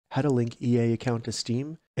how to link EA account to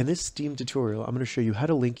Steam. In this Steam tutorial, I'm going to show you how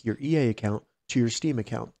to link your EA account to your Steam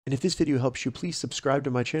account. And if this video helps you, please subscribe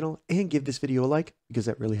to my channel and give this video a like because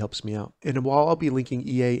that really helps me out. And while I'll be linking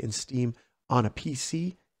EA and Steam on a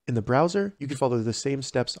PC in the browser, you can follow the same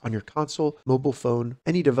steps on your console, mobile phone,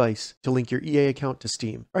 any device to link your EA account to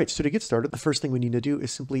Steam. All right, so to get started, the first thing we need to do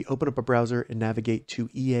is simply open up a browser and navigate to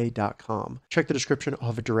EA.com. Check the description, I'll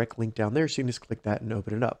have a direct link down there, so you can just click that and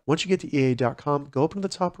open it up. Once you get to EA.com, go up to the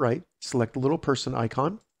top right, select the little person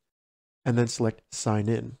icon, and then select sign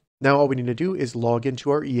in. Now all we need to do is log into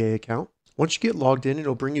our EA account. Once you get logged in,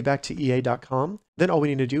 it'll bring you back to EA.com. Then all we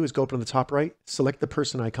need to do is go up to the top right, select the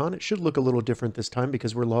person icon. It should look a little different this time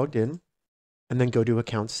because we're logged in, and then go to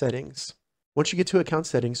account settings. Once you get to account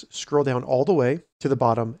settings, scroll down all the way to the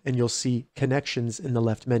bottom and you'll see connections in the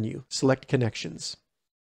left menu. Select connections.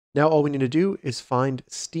 Now all we need to do is find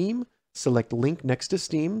Steam, select link next to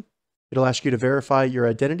Steam. It'll ask you to verify your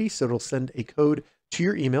identity, so it'll send a code to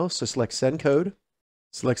your email. So select send code,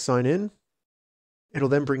 select sign in. It'll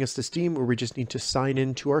then bring us to Steam where we just need to sign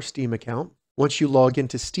in to our Steam account. Once you log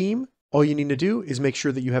into Steam, all you need to do is make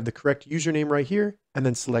sure that you have the correct username right here and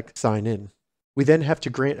then select sign in. We then have to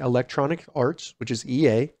grant Electronic Arts, which is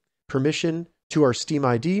EA, permission to our Steam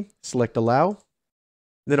ID, select allow. And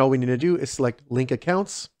then all we need to do is select link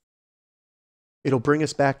accounts. It'll bring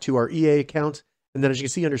us back to our EA account. And then as you can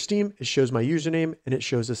see under Steam, it shows my username and it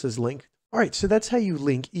shows us as linked. All right, so that's how you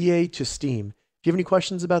link EA to Steam. If you have any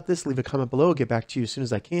questions about this, leave a comment below. I'll get back to you as soon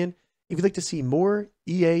as I can. If you'd like to see more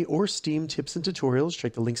EA or Steam tips and tutorials,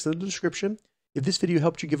 check the links in the description. If this video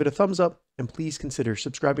helped you, give it a thumbs up, and please consider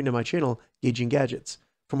subscribing to my channel, Gauging Gadgets,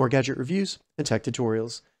 for more gadget reviews and tech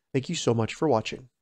tutorials. Thank you so much for watching.